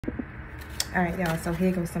All right, y'all, so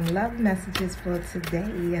here goes some love messages for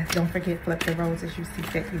today. Don't forget, flip the roles as you see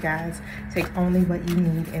fit, you guys. Take only what you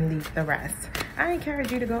need and leave the rest. I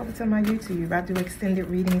encourage you to go over to my YouTube. I do extended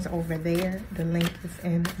readings over there. The link is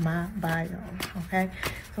in my bio, okay?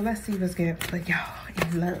 So let's see what's good for y'all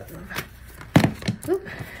in love. Ooh.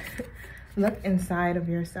 Look inside of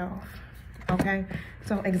yourself, okay?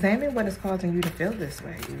 So examine what is causing you to feel this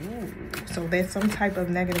way. Ooh. So there's some type of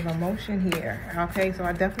negative emotion here, okay? So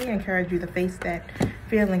I definitely encourage you to face that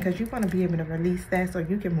feeling because you want to be able to release that so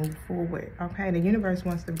you can move forward, okay? The universe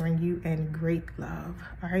wants to bring you in great love,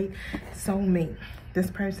 all right? Soulmate. This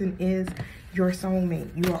person is your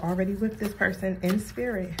soulmate. You are already with this person in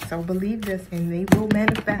spirit. So believe this and they will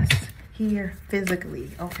manifest here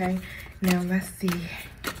physically, okay? Now let's see.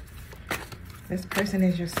 This person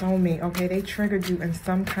is your soulmate, okay? They triggered you in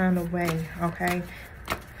some kind of way, okay?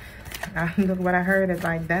 Look, what I heard is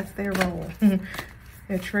like, that's their role.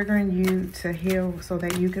 They're triggering you to heal so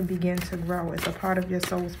that you can begin to grow. It's a part of your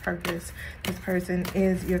soul's purpose. This person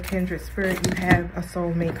is your kindred spirit. You have a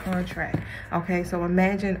soulmate contract, okay? So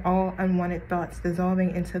imagine all unwanted thoughts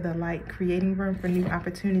dissolving into the light, creating room for new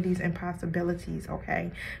opportunities and possibilities,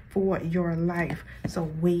 okay, for your life.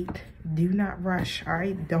 So wait, do not rush, all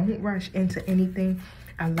right? Don't rush into anything.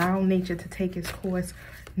 Allow nature to take its course.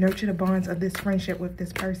 Nurture the bonds of this friendship with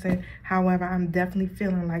this person. However, I'm definitely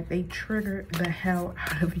feeling like they triggered the hell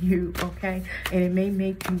out of you, okay? And it may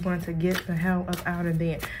make you want to get the hell up out of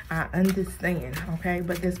there. I understand, okay?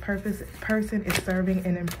 But this person is serving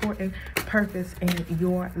an important purpose in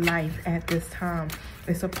your life at this time.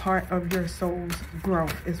 It's a part of your soul's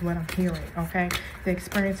growth is what I'm hearing, okay? The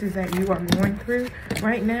experiences that you are going through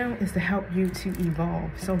right now is to help you to evolve.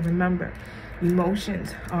 So remember,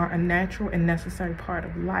 emotions are a natural and necessary part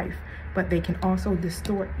of life, but they can also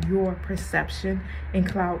distort your perception and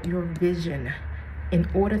cloud your vision. In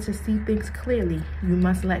order to see things clearly, you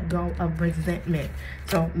must let go of resentment.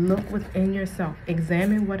 So look within yourself.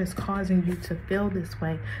 Examine what is causing you to feel this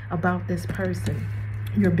way about this person.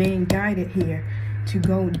 You're being guided here to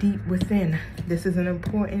go deep within. This is an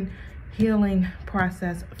important healing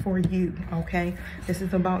process for you, okay? This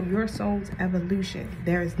is about your soul's evolution.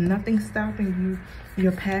 There is nothing stopping you.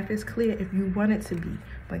 Your path is clear if you want it to be,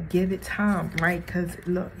 but give it time, right? Because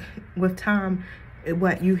look, with time,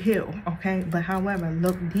 what you heal, okay? But however,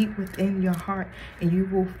 look deep within your heart and you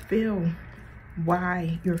will feel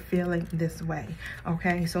why you're feeling this way,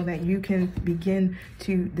 okay? So that you can begin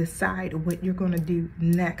to decide what you're going to do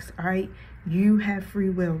next, all right? You have free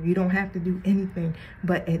will. You don't have to do anything,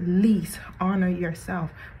 but at least honor yourself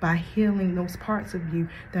by healing those parts of you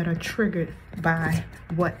that are triggered by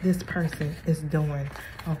what this person is doing,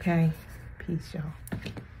 okay? Peace,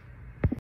 y'all.